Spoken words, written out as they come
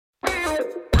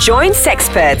Join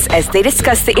Sexperts as they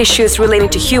discuss the issues relating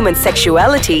to human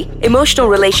sexuality, emotional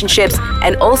relationships,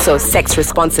 and also sex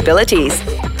responsibilities.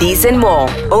 These and more,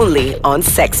 only on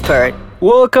Sexpert.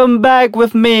 Welcome back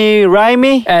with me,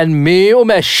 Raimi. And me,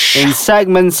 Umesh. In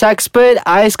segment Sexpert,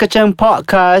 Ais Kacang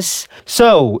Podcast.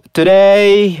 So,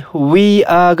 today we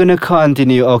are going to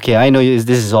continue. Okay, I know this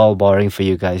is all boring for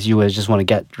you guys. You just want to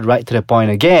get right to the point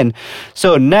again.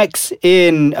 So, next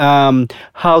in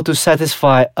how to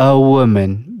satisfy a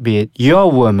woman, be it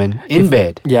your woman, in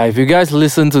bed. Yeah, if you guys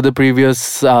listen to the previous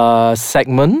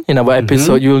segment in our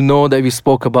episode, you'll know that we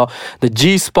spoke about the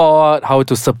G-spot, how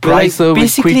to surprise her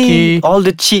with quickie. All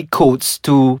the cheat codes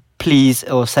to please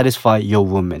or satisfy your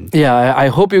woman. Yeah, I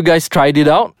hope you guys tried it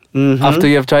out. After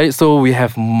you have tried it, so we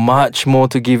have much more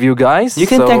to give you guys. You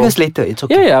can thank us later. It's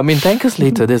okay. Yeah, I mean, thank us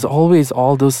later. There's always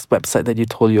all those websites that you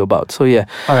told you about. So yeah.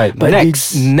 All right. But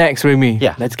next, Remy.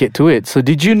 Yeah. Let's get to it. So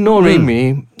did you know,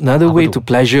 Remy, another way to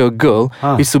pleasure a girl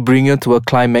is to bring her to a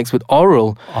climax with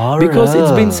oral. Because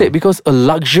it's been said, because a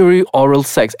luxury oral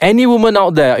sex. Any woman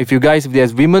out there, if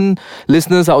there's women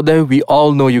listeners out there, we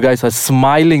all know you guys are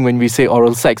smiling when we say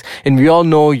oral sex. And we all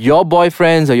know your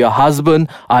boyfriends or your husband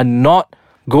are not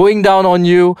going down on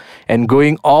you and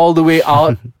going all the way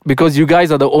out because you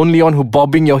guys are the only one who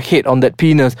bobbing your head on that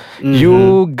penis.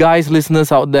 You guys,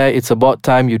 listeners out there, it's about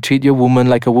time you treat your woman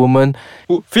like a woman.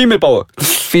 Female power.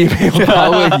 Female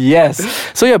power, yes.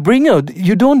 So yeah, bring her.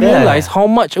 You don't realize how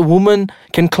much a woman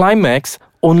can climax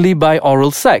only by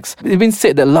oral sex. It's been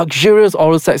said that luxurious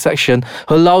oral sex section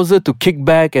allows her to kick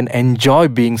back and enjoy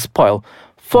being spoiled.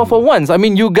 For once, I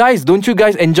mean, don't you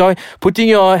guys enjoy putting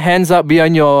your hands up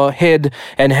behind your head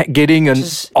and getting an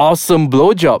awesome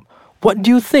blowjob? What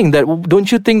do you think?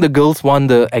 Don't you think the girls want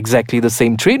exactly the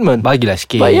same treatment? Bagilah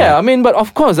sikit. But yeah, I mean, but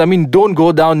of course, I mean, don't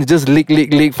go down, just lick,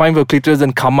 find your clitoris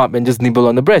and come up and just nibble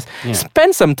on the breast. Yeah.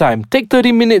 Spend some time. Take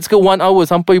 30 minutes ke 1 hour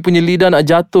sampai you punya lidah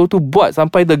nak jatuh tu buat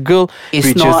sampai the girl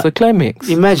reaches the climax.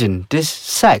 Imagine, this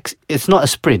sex, it's not a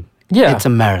sprint. Yeah. It's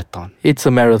a marathon. It's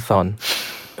a marathon.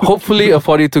 Hopefully a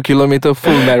 42-kilometer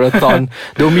full marathon.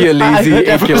 Don't be a lazy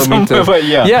 8 kilometers.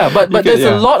 But there's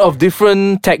a lot of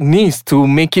different techniques to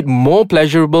make it more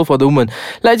pleasurable for the woman.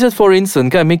 Like just for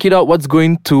instance, make it out what's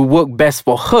going to work best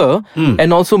for her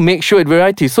and also make sure it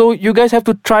variety. So you guys have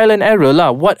to trial and error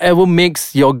lah. Whatever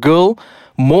makes your girl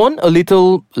moan a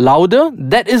little louder,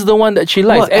 that is the one that she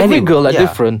likes. Every girl are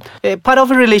different. Part of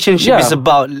a relationship is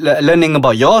about learning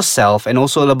about yourself and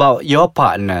also about your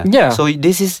partner. Yeah. So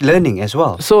this is learning as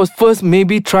well. So first,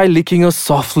 maybe try licking her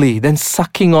softly, then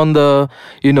sucking on the,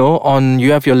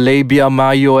 you have your labia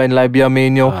major and labia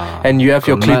minor, and you have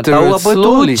your clitoris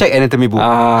slowly. Check anatomy book.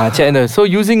 Check anatomy. So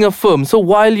using a firm. So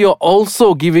while you're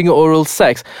also giving oral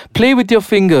sex, play with your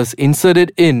fingers, insert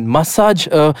it in, massage.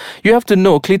 You have to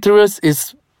know, clitoris is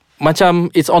macam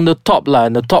it's on the top lah,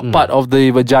 the top part of the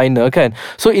vagina kan.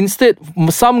 So instead,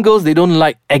 some girls they don't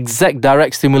like exact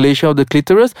direct stimulation of the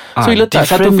clitoris. So you letak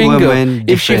satu finger.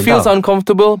 If she feels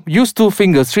uncomfortable, use 2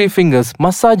 fingers, 3 fingers,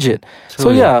 massage it.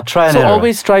 So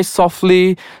always try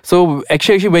softly. So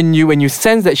actually when you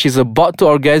sense that she's about to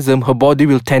orgasm, her body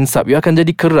will tense up. You akan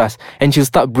jadi keras and she'll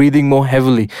start breathing more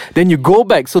heavily. Then you go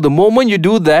back. So the moment you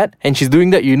do that and she's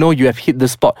doing that, you know you have hit the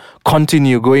spot.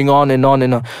 Continue going on and on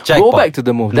and on. Go back to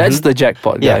the move. That's the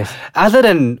jackpot, guys. Other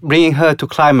than bringing her to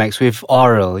climax with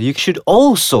oral, you should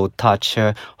also touch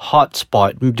her hot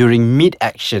spot during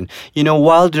mid-action.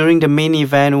 While during the main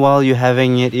event, while you're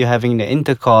having the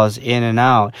intercourse in and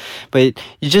out. But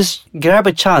you just grab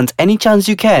a chance, any chance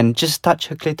you can, just touch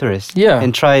her clitoris. Yeah.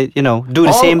 And try, do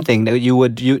the same thing that you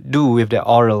do with the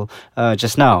oral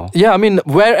just now. Yeah, I mean,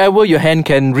 wherever your hand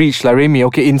can reach, like Remy,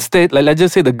 okay, instead, like let's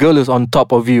just say the girl is on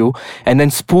top of you and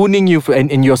then spooning you,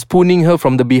 and you're spooning her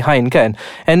from the behind, can.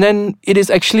 And then it is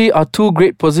actually a 2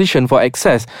 great position for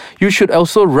access. You should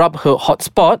also rub her hot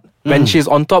spot. When she's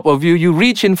on top of you, you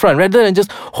reach in front rather than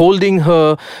just holding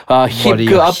her hip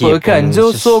ke apa kan.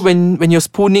 So when you're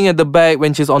spooning at the back,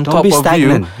 when she's on top of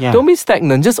you, don't be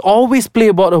stagnant. Just always play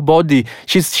about her body.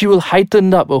 She will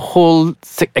heighten up a whole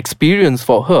experience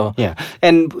for her. Yeah,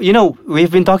 and we've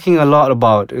been talking a lot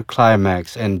about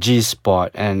climax and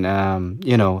G-spot and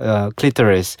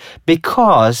clitoris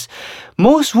because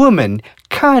most women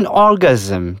can't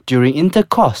orgasm during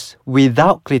intercourse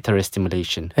without clitoris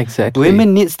stimulation. Exactly.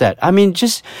 Women needs that. I mean,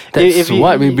 just that's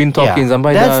what we've been talking.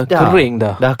 Sampai dah kering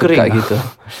dah. Dah kering kita.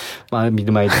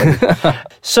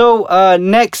 So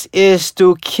next is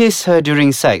to kiss her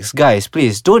during sex. Guys,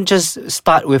 please don't just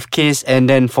start with kiss and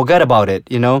then forget about it.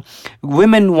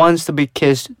 Women wants to be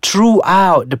kissed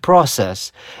throughout the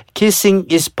process. Kissing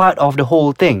is part of the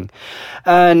whole thing.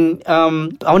 And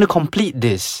I want to complete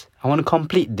this. I want to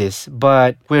complete this,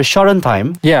 but we're short on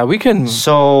time. Yeah, we can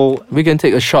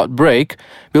take a short break.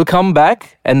 We'll come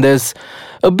back, and there's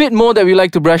a bit more that we like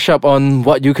to brush up on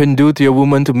what you can do to your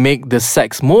woman to make the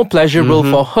sex more pleasurable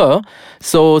for her.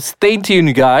 So stay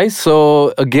tuned, guys.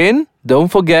 So again, don't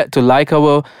forget to like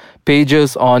our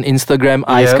pages on Instagram,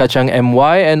 Ais Kacang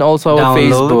MY, and also our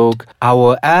Download Facebook.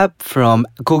 our app from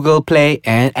Google Play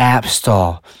and App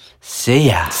Store. See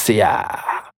ya. See ya.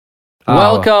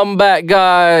 Welcome back,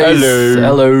 guys.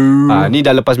 Hello. Ni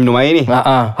dah lepas minum air ni.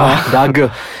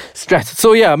 Daga. Stress.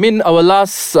 So yeah, I mean, our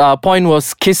last point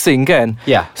was kissing, kan?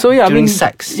 Yeah. So yeah, during I mean,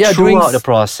 sex, yeah, throughout the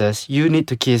process, you need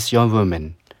to kiss your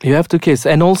woman. You have to kiss,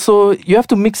 and also you have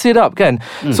to mix it up, kan?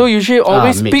 So usually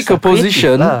always mix pick a up, creative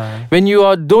position lah. when you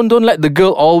are don't let the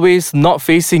girl always not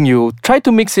facing you. Try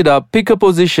to mix it up. Pick a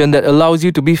position that allows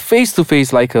you to be face to face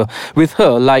like her with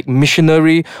her, like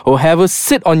missionary, or have her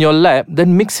sit on your lap.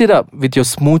 Then mix it up with your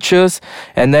smoochers,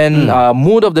 and then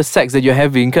mood of the sex that you're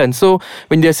having, kan? So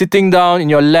when they're sitting down in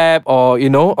your lap, or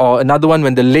or another one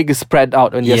when the leg is spread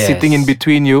out and they're sitting in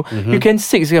between you, you can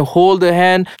you can hold the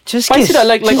hand. Just Spice kiss. it up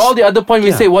like all the other points we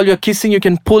say. While you're kissing, you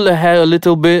can pull the hair a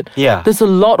little bit. Yeah. There's a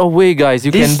lot of way, guys,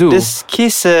 you can do. This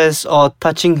kisses or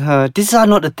touching her, these are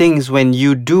not the things when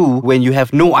you do when you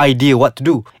have no idea what to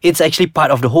do. It's actually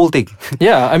part of the whole thing.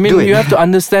 Yeah, I mean, Do it. you have to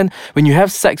understand when you have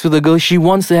sex with a girl, she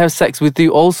wants to have sex with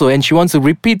you also, and she wants to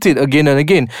repeat it again and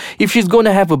again. If she's going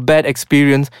to have a bad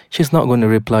experience, she's not going to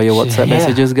reply your WhatsApp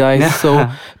messages, guys.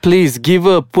 So please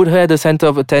put her at the center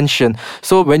of attention.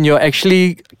 So when you're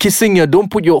actually kissing her, don't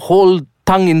put your whole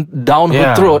tongue down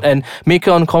her throat and make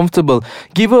her uncomfortable.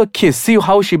 Give her a kiss. See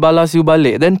how she balas you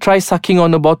balik. Then try sucking on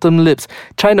the bottom lips.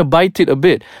 Trying to bite it a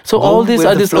bit. So all these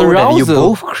are this arousal. You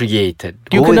both created.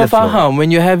 You Go can with the flow. faham when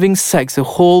you're having sex, the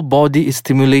whole body is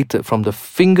stimulated from the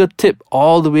fingertip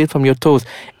all the way from your toes.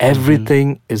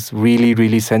 Everything is really,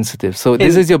 really sensitive. So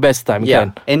this is your best time.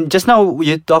 Yeah. And just now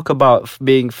you talk about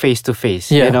being face to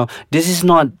face. Yeah. This is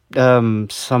not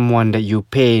someone that you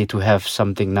pay to have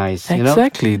something nice.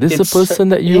 Exactly. This is a person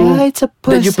that you it's a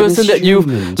person. that you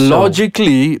human, so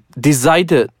logically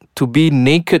decided to be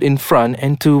naked in front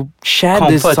and to share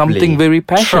this comfortably, something very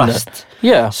passionate. trust.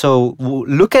 Yeah. So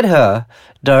look at her,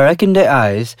 direct in the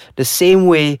eyes, the same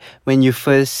way when you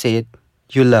first said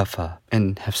you love her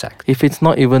and have sex. If it's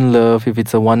not even love, if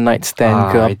it's a one night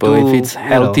stand couple, if it's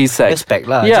healthy sex, respect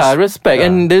lah. Yeah, respect.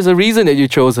 And there's a reason that you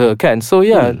chose her, can. So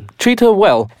yeah, treat her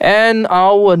well. And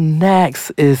our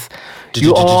next is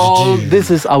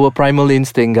this is our primal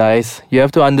instinct, guys. You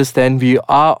have to understand we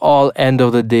are all end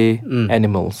of the day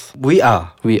animals. We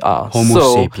are Homo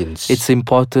so sapiens. It's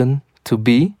important to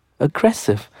be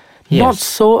aggressive. Yes. Not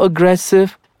so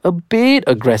aggressive, a bit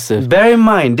aggressive. Bear in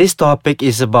mind, this topic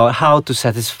is about how to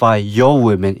satisfy your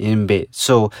women in bed.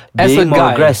 So being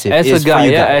more aggressive is for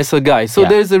you guys. As a guy. So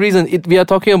there's a reason. We are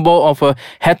talking about of a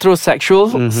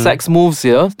heterosexual sex moves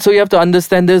here. So you have to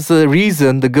understand there's a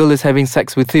reason the girl is having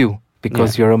sex with you.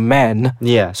 Because you're a man.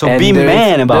 Yeah, so And be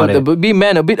man about it. Be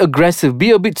man, a bit aggressive,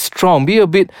 be a bit strong, be a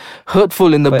bit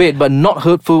hurtful in the bed, but not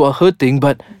hurtful or hurting,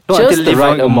 but just the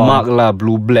right amount. Mark lah,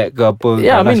 blue black ke apa.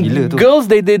 Yeah, I panas mean, gila tu. girls,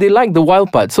 they like the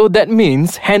wild part. So that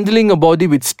means handling a body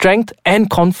with strength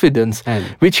and confidence,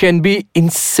 which can be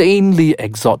insanely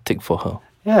exotic for her.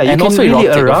 Yeah, you and can also really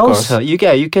erotic, of arouse course. her. You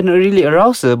can really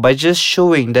arouse her by just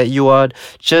showing that you are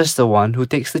just the one who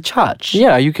takes the charge.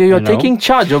 Yeah, you're know? taking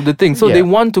charge of the thing. So they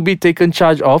want to be taken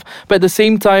charge of, but at the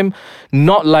same time,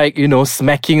 not like,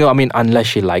 smacking her. I mean, unless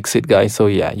she likes it, guys. So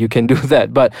yeah, you can do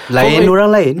that. But Lain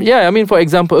orang lain. Yeah, I mean, for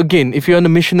example, again, if you're in a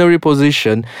missionary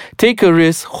position, take a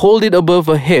wrist, hold it above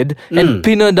her head, and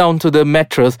pin her down to the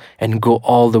mattress and go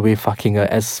all the way fucking her.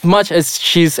 As much as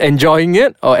she's enjoying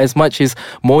it, or as much she's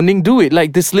moaning, do it.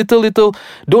 Like this little,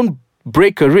 don't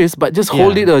break her wrist, but just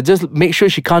hold it, just make sure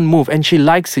she can't move, and she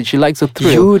likes it. She likes the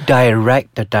thrill. You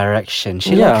direct the direction.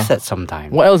 She likes that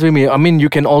sometimes. What else, Remy? I mean, you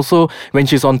can also, when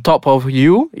she's on top of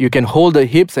you, you can hold the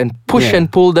hips and push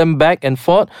and pull them back and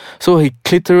forth. So her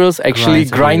clitoris actually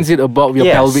grinds it above your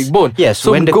pelvic bone. Yes,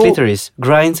 so when the clitoris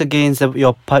grinds against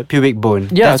your pubic bone.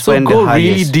 Yeah, that's so when go the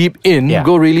really highest. deep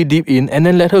in, and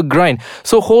then let her grind.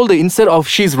 So hold her, instead of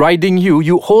she's riding you,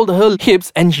 you hold her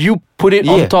hips and you put it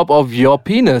on top of your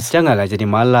penis. Janganlah jadi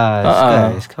malas,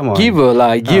 guys. Come on. Give her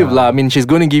lah, I mean, she's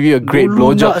going to give you a great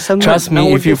Dulu blowjob. nak sangat, Trust me,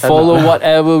 if you nowadays tak follow nak.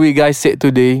 whatever we guys said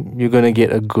today, you're going to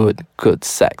get a good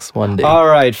sex one day.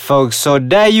 Alright, folks. So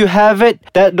there you have it.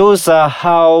 Those are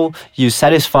how you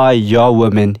satisfy your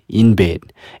woman in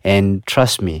bed. And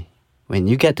trust me, when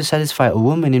you get to satisfy a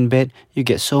woman in bed, you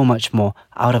get so much more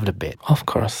out of the bed. Of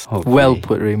course. Hopefully. Well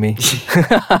put, Remy.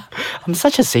 I'm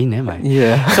such a saint, am I?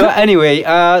 Yeah. So anyway,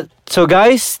 so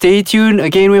guys, stay tuned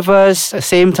again with us,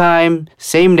 same time,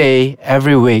 same day,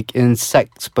 every week in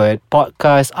Sexpert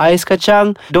Podcast Ais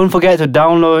Kacang. Don't forget to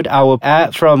download our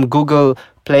app from Google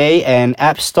Play and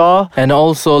App Store. And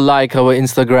also like our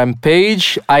Instagram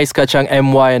page, Ais Kacang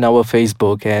MY, and our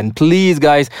Facebook. And please,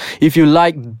 guys, if you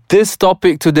like this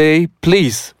topic today,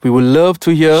 please, we would love to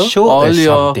hear Show all us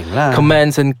your something lah.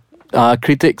 comments and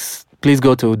critics. Please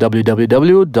go to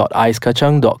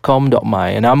www.aiskacang.com.my.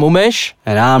 And I'm Umesh.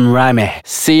 And I'm Raime.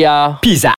 See ya. Peace out.